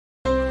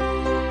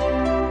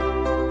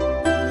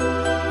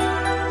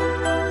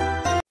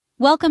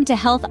Welcome to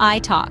Health Eye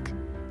Talk.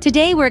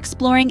 Today we're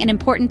exploring an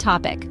important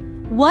topic.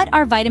 What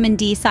are vitamin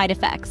D side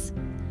effects?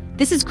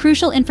 This is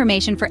crucial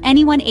information for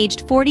anyone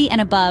aged 40 and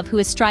above who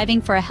is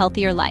striving for a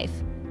healthier life.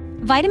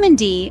 Vitamin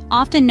D,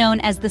 often known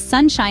as the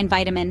sunshine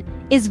vitamin,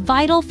 is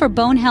vital for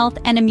bone health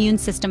and immune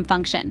system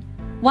function.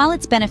 While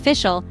it's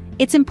beneficial,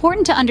 it's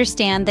important to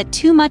understand that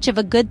too much of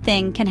a good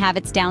thing can have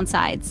its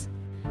downsides.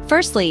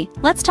 Firstly,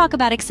 let's talk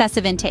about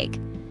excessive intake.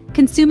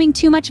 Consuming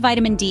too much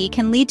vitamin D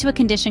can lead to a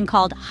condition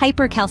called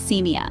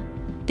hypercalcemia.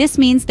 This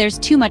means there's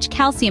too much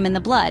calcium in the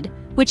blood,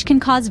 which can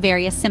cause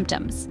various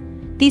symptoms.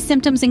 These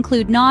symptoms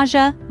include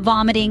nausea,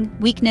 vomiting,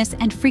 weakness,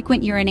 and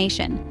frequent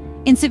urination.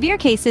 In severe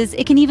cases,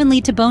 it can even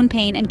lead to bone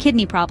pain and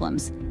kidney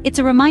problems. It's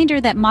a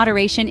reminder that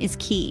moderation is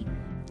key.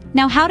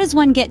 Now, how does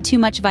one get too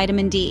much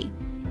vitamin D?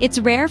 It's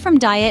rare from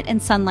diet and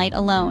sunlight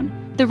alone.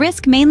 The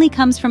risk mainly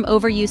comes from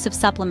overuse of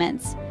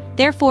supplements.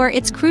 Therefore,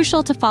 it's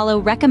crucial to follow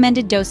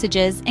recommended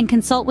dosages and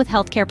consult with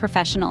healthcare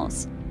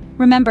professionals.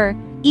 Remember,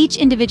 each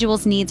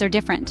individual's needs are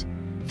different.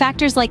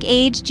 Factors like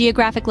age,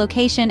 geographic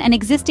location, and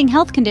existing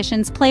health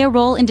conditions play a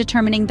role in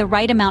determining the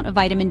right amount of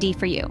vitamin D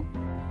for you.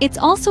 It's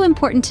also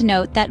important to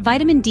note that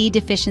vitamin D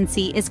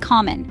deficiency is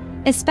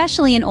common,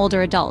 especially in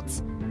older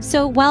adults.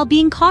 So, while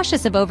being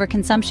cautious of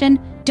overconsumption,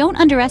 don't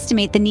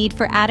underestimate the need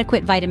for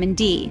adequate vitamin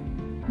D.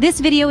 This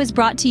video is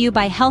brought to you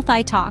by Health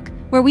Eye Talk,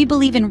 where we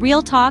believe in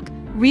real talk,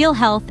 real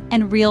health,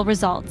 and real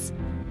results.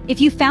 If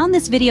you found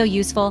this video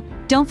useful,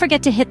 don't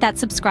forget to hit that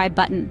subscribe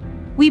button.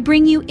 We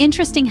bring you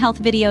interesting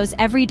health videos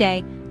every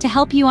day to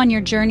help you on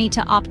your journey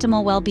to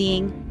optimal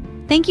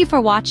well-being. Thank you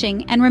for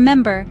watching, and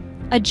remember,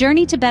 a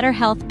journey to better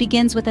health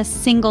begins with a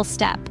single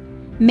step.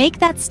 Make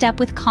that step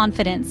with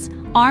confidence,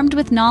 armed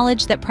with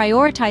knowledge that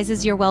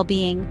prioritizes your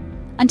well-being.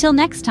 Until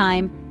next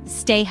time,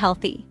 stay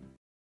healthy.